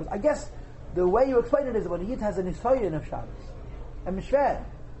weekday and Shabbos. I guess the way you explain it is when a Yid has an Nisayon of Shabbos, and Mishver,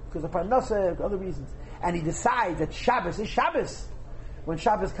 because of Parnasa, other reasons, and he decides that Shabbos is Shabbos. When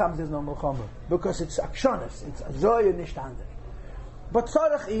Shabbos comes, there's no Milchama, because it's Akshonis, it's Azoy Nishtandar. But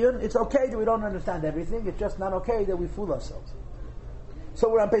Tzarech Iyun, it's okay that we don't understand everything, it's just not okay that we fool ourselves. So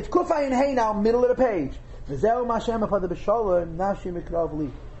we're on page Kufayin Hey now, middle of the page. V'zeu Mashem Pade BiShalom Nafshi Mikrav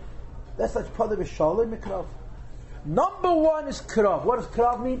Li. That's like Pade BiShalom Mikrav. Number one is Krav. What does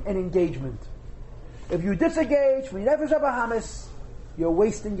Krav mean? An engagement. If you disengage from Nefesh HaBahamis, you're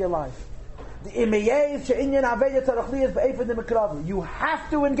wasting your life. You have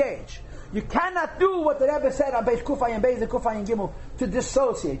to engage. You cannot do what the Rebbe said on page Kufayin Beis and Kufayin Gimel to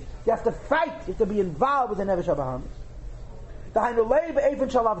dissociate. You have to fight. You have to be involved with the Nefesh HaBahamis.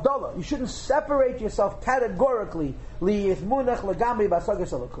 You shouldn't separate yourself categorically.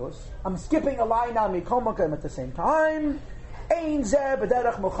 I'm skipping a line on Mikomakim at the same time.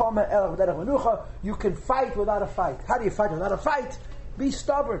 You can fight without a fight. How do you fight without a fight? Be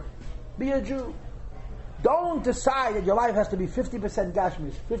stubborn. Be a Jew. Don't decide that your life has to be 50%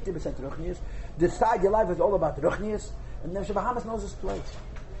 Gashmis, 50% Ruchnius. Decide your life is all about Ruchnius. And Nefesh HaBahamis knows his place.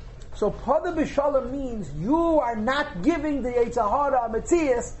 So Pade BiShalom means you are not giving the Yetzer Hara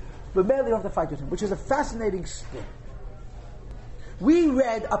Metzias, but merely you have to fight with him, which is a fascinating spin. We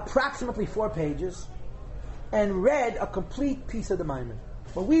read approximately 4 pages and read a complete piece of the Maimon.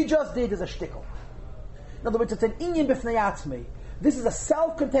 What we just did is a shtickle. In other words, it's an inyan b'fnei atzmei. This is a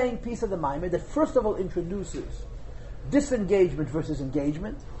self-contained piece of the Maimon that first of all introduces disengagement versus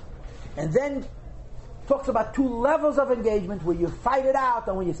engagement, and then talks about 2 levels of engagement where you fight it out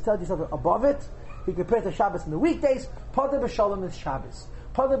and when you tell yourself above it. He compared to Shabbos in the weekdays. Pade BiShalom is Shabbos.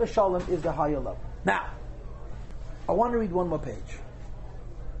 Pade BiShalom is the higher level. Now, I want to read one more page.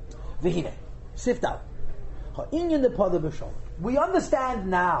 V'hine, sift out. Ha'inyan the Pade BiShalom. We understand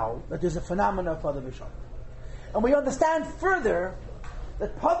now that there's a phenomenon of Pade BiShalom. And we understand further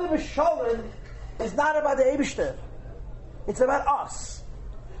that Pade BiShalom is not about the Eibishter. It's about us.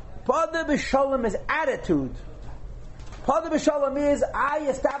 Pade BiShalom is attitude. Pade BiShalom is I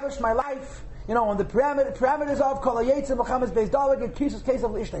establish my life, on the parameters of Kol HaYetzim Muhammad's Beis Dalag and Kisus case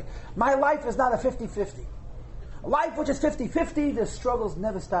of Ishtay. My life is not a 50-50. A life which is 50-50, the struggles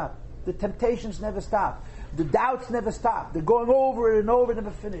never stop. The temptations never stop. The doubts never stop. They're going over and over,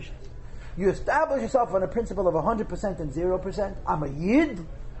 never finished. You establish yourself on a principle of 100% and 0%. I'm a Yid,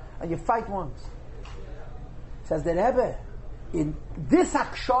 and you fight once. Says the Rebbe, in this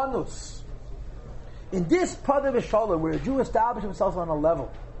akshanus, in this Pade BiShalom, where a Jew establishes himself on a level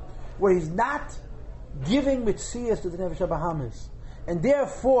where he's not giving mitzias to the Nefesh HaBahamis, and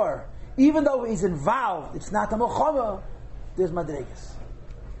therefore, even though he's involved, it's not a Milchama, there's Madregas.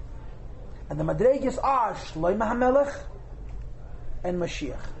 And the Madregas are Shlomo HaMelech and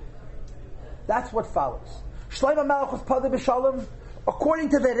Mashiach. That's what follows. Shlomo HaMelech was Pade BiShalom. According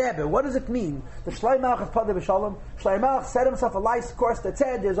to the Rebbe, what does it mean? The Shlomo HaMelech is Pade BiShalom. Shlomo HaMelech set himself a life course that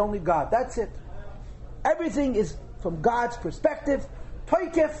said there's only God. That's it. Everything is from God's perspective.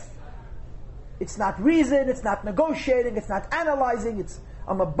 Toikif. It's not reason, it's not negotiating, it's not analyzing,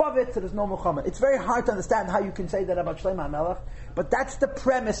 I'm above it, so there's no Muhammad. It's very hard to understand how you can say that about Shlomo HaMelech, but that's the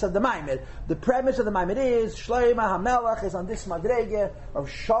premise of the Maimed. The premise of the Maimed is Shlomo HaMelech is on this madrege of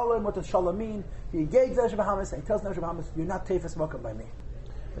Shalom. What does Shalom mean? He engaged Nefesh HaBahamis and he tells Nefesh HaBahamis, you're not Tefes Mokum by me.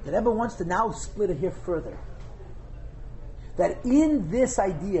 But the Rebbe wants to now split it here further. That in this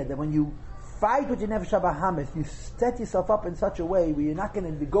idea that when you fight with your nefesh habahamis. You set yourself up in such a way where you're not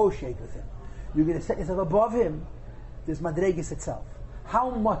going to negotiate with him. You're going to set yourself above him. There's madregas itself.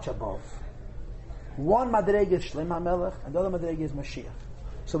 How much above? One madrega is Shlomo HaMelech, and the other madrega is Mashiach.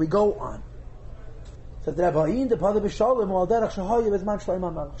 So we go on. So the Rebbe in the Pade BiShalom al derech shehoyev is man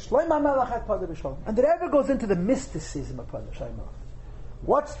Shlomo HaMelech. Shlomo HaMelech had Pade BiShalom, and the Rebbe goes into the mysticism of Pade BiShalom.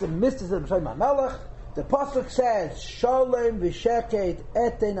 What's the mysticism of Shlomo HaMelech? The pasuk says, "Shalom v'sheket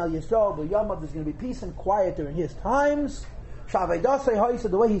eten al Yisrael b'yamav." There's going to be peace and quiet during his times. Shaveidasei ha'isa,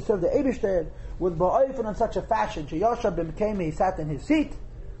 the way he served the Eibishter, was ba'ofen in such a fashion. Sheyoshav b'mekayim, he sat in his seat.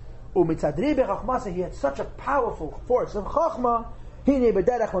 Umitzadri b'chachmasa, he had such a powerful force of chachma. Hine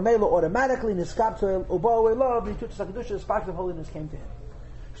b'derech mamelo, automatically niskaptzel ubo elov nitutzas hakadusha, the sparks of holiness came to him.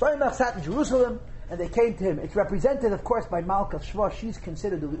 Shlomo sat in Jerusalem, and they came to him. It's represented, of course, by Malkas Shva. She's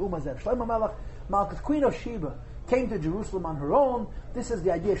considered the Li'um Hazeh. Shlomo Melech, Malkas, Queen of Sheba, came to Jerusalem on her own. This is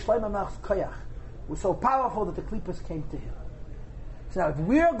the idea. Shlomo Melech's koyach was so powerful that the klippas came to him. So now, if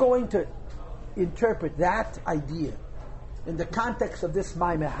we're going to interpret that idea in the context of this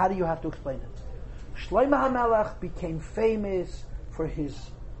Maimeh, how do you have to explain it? Shlomo HaMelech became famous for his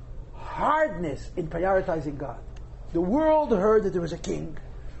hardness in prioritizing God. The world heard that there was a king,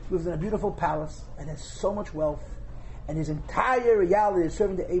 lives in a beautiful palace, and has so much wealth, and his entire reality is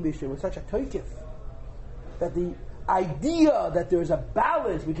serving the Eibishter with such a toikif, that the idea that there is a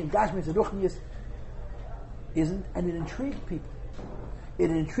balance between Gashmis and Ruchnius isn't, and it intrigued people. It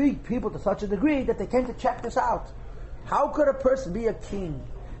intrigued people to such a degree that they came to check this out. How could a person be a king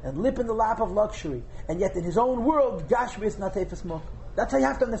and live in the lap of luxury, and yet in his own world, Gashmis not tefes mok? That's how you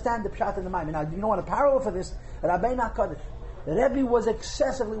have to understand the pshat and the maimon. Now, you know what a parallel for this? Rabbeinu HaKadosh. The Rebbe was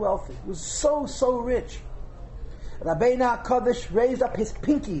excessively wealthy. He was so rich. Rabbeinu HaKadosh raised up his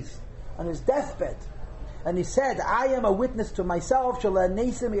pinkies on his deathbed, and he said, "I am a witness to myself. I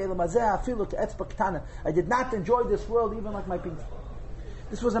did not enjoy this world even like my pinky."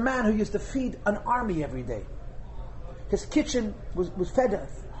 This was a man who used to feed an army every day. His kitchen was fed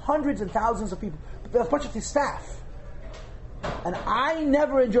hundreds and thousands of people, but there was much of his staff. And I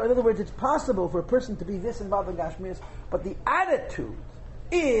never enjoy. In other words, it's possible for a person to be this involved in Gashmias, but the attitude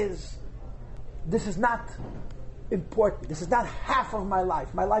is, this is not important. This is not half of my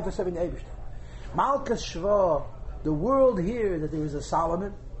life. My life is serving the Eibishter. Malkas Shva, the world here that there is a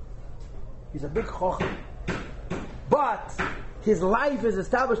Solomon. He's a big chochem, but his life is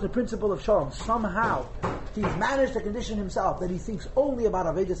established in the principle of Shalom. Somehow, he's managed to condition himself that he thinks only about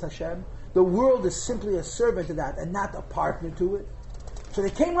Avodas Hashem. The world is simply a servant to that and not a partner to it. So they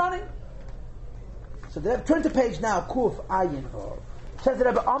came running. So they have turned to page now, Kuf Ayin Vav. Says the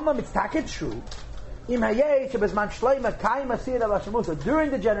Rebbe, Amma mitztaket shu, im hayeh shebezman shleima kaim asir al Hashemusa.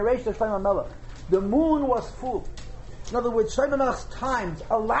 During the generation of Shlomo HaMelech, the moon was full. In other words, Shlomo HaMelech's times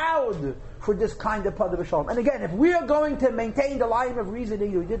allowed for this kind of Pade BiShalom. And again, if we are going to maintain the line of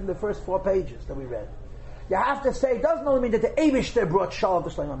reasoning we did in the first 4 pages that we read, you have to say, it doesn't only mean that the Eibishter brought Shalom to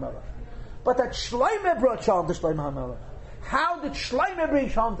Shlomo HaMelech, but that Shlomo brought Shalom to Shlomo HaMelech. How did Shlomo bring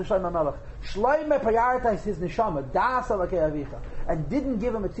Shalom to Shlomo HaMelech? Shlomo prioritized his neshama, das alakei avicha, and didn't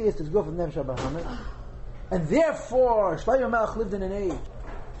give him a tziyas to go from nefesh habahamis. And therefore, Shlomo HaMelech lived in an age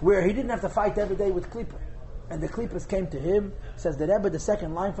where he didn't have to fight every day with klippa. And the klippas came to him, says the Rebbe, the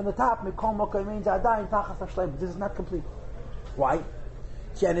second line from the top, Mikol Mokai means Adayin Tachas HaShleim. This is not complete. Why?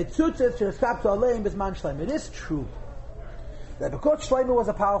 It is true that because Shlomo was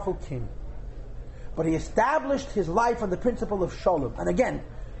a powerful king, but he established his life on the principle of Shalom. And again,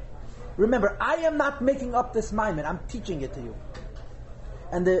 remember, I am not making up this maimon, I'm teaching it to you.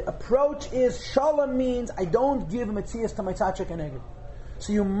 And the approach is, Shalom means I don't give metzias to my tzaddik and eged.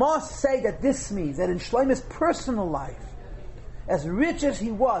 So you must say that this means that in Shlomo's personal life, as rich as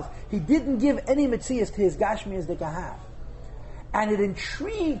he was, he didn't give any metzias to his gashmi as they can have. And it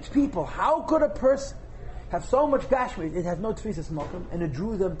intrigued people. How could a person have so much gashmi? It has no tfisas mokum, and it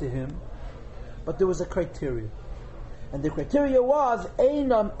drew them to him. But there was a criteria. And the criteria was,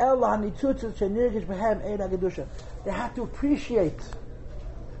 Einam ela hanitzutzut shenirgish behem ein hagedusha. They had to appreciate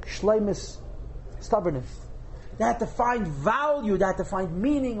Shlomo's stubbornness. They had to find value, they had to find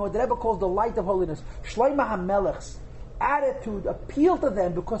meaning, or the Rebbe calls the light of holiness. Shlomo HaMelech's attitude appealed to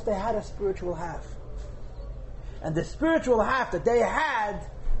them because they had a spiritual half. And the spiritual half that they had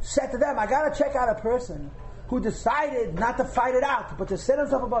said to them, I got to check out a person who decided not to fight it out, but to set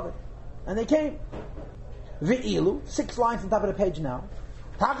himself above it. And they came. Ve'ilu, 6 lines on top of the page now.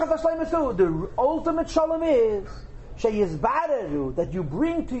 The ultimate shalom is sheyizbareru, that you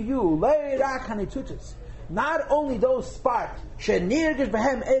bring to you le'irach hanitzutzis, not only those sparks, shenirgish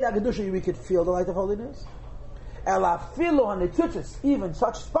behem eid hagedusha, we could feel the light of holiness. Elafilu hanitzutzis, even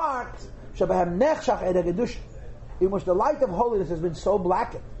such sparks, shebehem nechshach ed hagedusha, in which the light of holiness has been so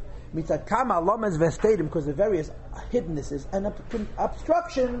blackened, mitzad kama lomes vestadim, because of various hiddennesses and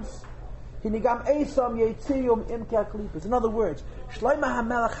obstructions. Hinigam esam yetziyum imke aklipus. In other words, Shlomo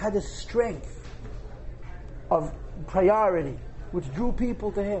HaMelech had a strength of priority, which drew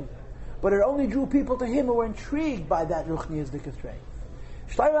people to him. But it only drew people to him who were intrigued by that ruchniyazdika strength.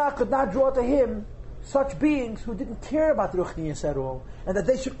 Shlomo HaMelech could not draw to him such beings who didn't care about ruchniyas at all, and that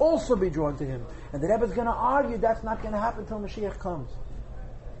they should also be drawn to him. And the Rebbe is going to argue that's not going to happen until Mashiach comes.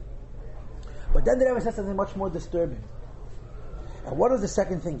 But then the Rebbe says something much more disturbing. And what is the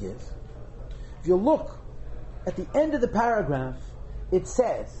second thing is? If you look at the end of the paragraph, it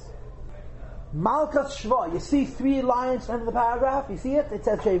says, Malkas Shva. You see 3 lines under the paragraph? You see it? It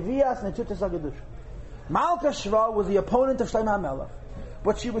says, Shevias Netutas HaGedush. Malkas Shva was the opponent of Shlomo HaMelech,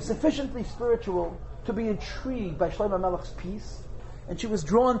 but she was sufficiently spiritual to be intrigued by Shlomo HaMelech's peace, and she was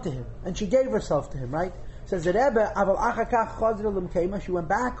drawn to him, and she gave herself to him, right? It says, the Rebbe, Aval Achakach Chazra L'Mkeima, she went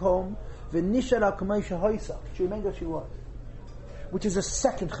back home, V'nishara K'may Shehoisa. She remained as she was. Which is a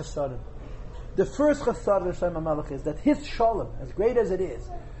second chesadim. The first chesed of Shlomo HaMelech is that his shalom, as great as it is,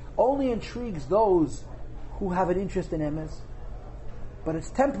 only intrigues those who have an interest in emes. But it's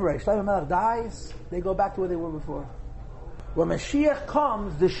temporary. Shlomo HaMelech dies, they go back to where they were before. When Mashiach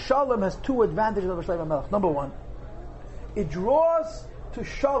comes, the shalom has 2 advantages over Shlomo HaMelech. Number 1, it draws to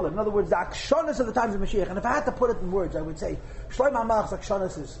shalom. In other words, the akshonis of the times of Mashiach. And if I had to put it in words, I would say Shlomo HaMelech's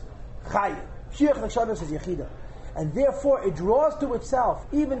akshonis is chayim. Mashiach's akshonis is yechida. And therefore it draws to itself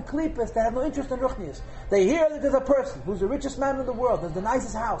even klippas that have no interest in ruchnias. They hear that there's a person who's the richest man in the world, has the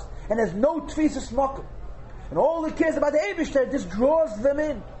nicest house, and has no tfisas mokum, and all he cares about the Eibishter. This draws them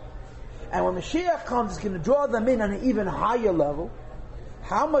in. And when Mashiach comes, it's going to draw them in on an even higher level.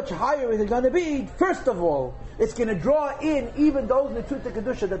 How much higher is it going to be? First of all, it's going to draw in even those Netuta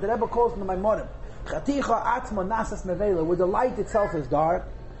Kedusha that the Rebbe calls in the Maimonim, Chaticha Atzma Nasas Nevela, where the light itself is dark,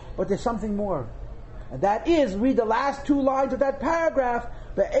 but there's something more. And that is, read the last 2 lines of that paragraph,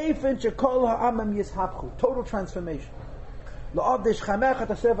 total transformation.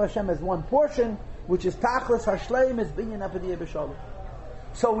 To serve Hashem as one portion, which is Tachlis Hashleim, is Binyan Pade BiShalom.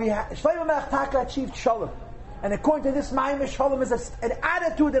 So Shlomo HaMelech achieved Shalom. And according to this Ma'im, Shalom is an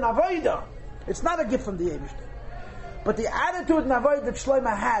attitude in Avodah. It's not a gift from the Eibishter. But the attitude in Avodah that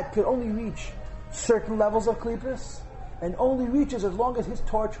Shlomo had could only reach certain levels of Klippas, and only reaches as long as his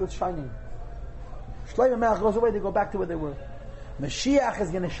torch was shining. Shlomo HaMelech goes away, they go back to where they were. Mashiach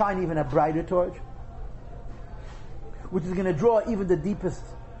is going to shine even a brighter torch, which is going to draw even the deepest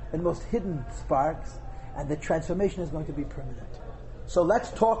and most hidden sparks, and the transformation is going to be permanent. So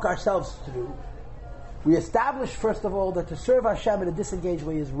let's talk ourselves through. We establish, first of all, that to serve Hashem in a disengaged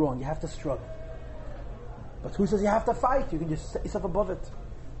way is wrong. You have to struggle. But who says you have to fight? You can just set yourself above it.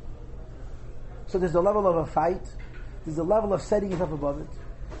 So there's the level of a fight, there's the level of setting yourself above it,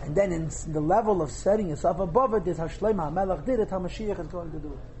 and then in the level of setting yourself above it, there's how Shlomo HaMelech did it, how Mashiach is going to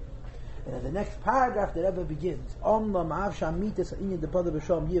do it. And in the next paragraph, the Rebbe begins,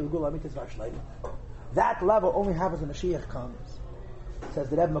 that level only happens when Mashiach comes. Says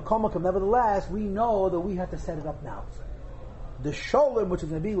the Rebbe Makomakim, nevertheless, we know that we have to set it up now. The Sholem, which is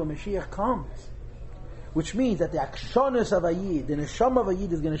going to be when Mashiach comes, which means that the akshonis of a Yid, the neshama of a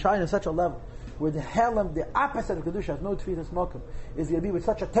Yid, is going to shine at such a level where the Helam, the opposite of Kedusha, has no tefillas mokum, is going to be with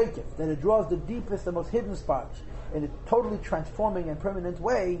such a takeif that it draws the deepest and most hidden sparks in a totally transforming and permanent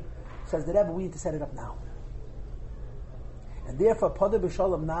way. Says the Rebbe, we need to set it up now. And therefore, Pade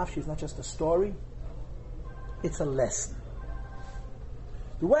BiShalom Nafshi is not just a story, it's a lesson.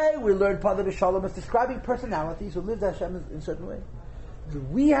 The way we learn Pade BiShalom is describing personalities who live Hashem in a certain way.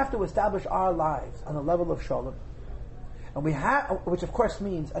 We have to establish our lives on a level of Shalom, and we have, which of course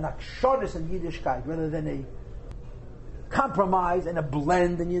means an akshonis in Yiddishkeit rather than a compromise and a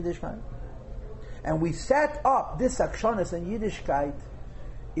blend in Yiddishkeit. And we set up this akshonis in Yiddishkeit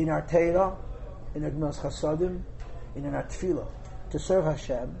in our Torah, in our Gemilas Chasadim, in our Tefillah to serve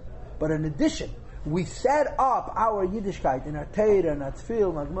Hashem. But in addition, we set up our Yiddishkeit in our Torah, in our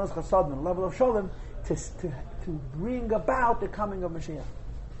Tefillah, in our Gemilas Chasadim, on a level of Shalom to bring about the coming of Mashiach.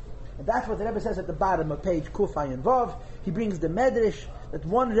 And that's what the Rebbe says at the bottom of page Kufay and Vav. He brings the Medrash that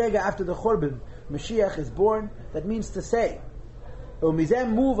one rega after the Churban, Mashiach is born. That means to say,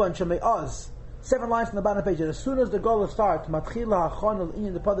 move on 7 lines from the bottom of the page. As soon as the Gola starts, the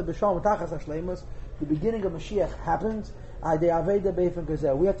beginning of Mashiach happens. We have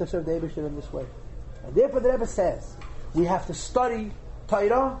to serve the Eibishter in this way. And therefore the Rebbe says, we have to study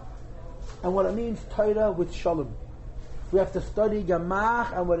Torah and what it means Torah with Shalom. We have to study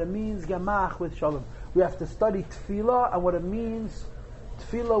Gamach and what it means Gamach with Shalom. We have to study Tefillah and what it means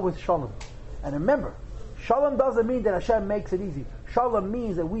tefillah with shalom. And remember, shalom doesn't mean that Hashem makes it easy. Shalom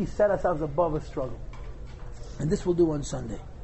means that we set ourselves above a struggle. And this we'll do on Sunday.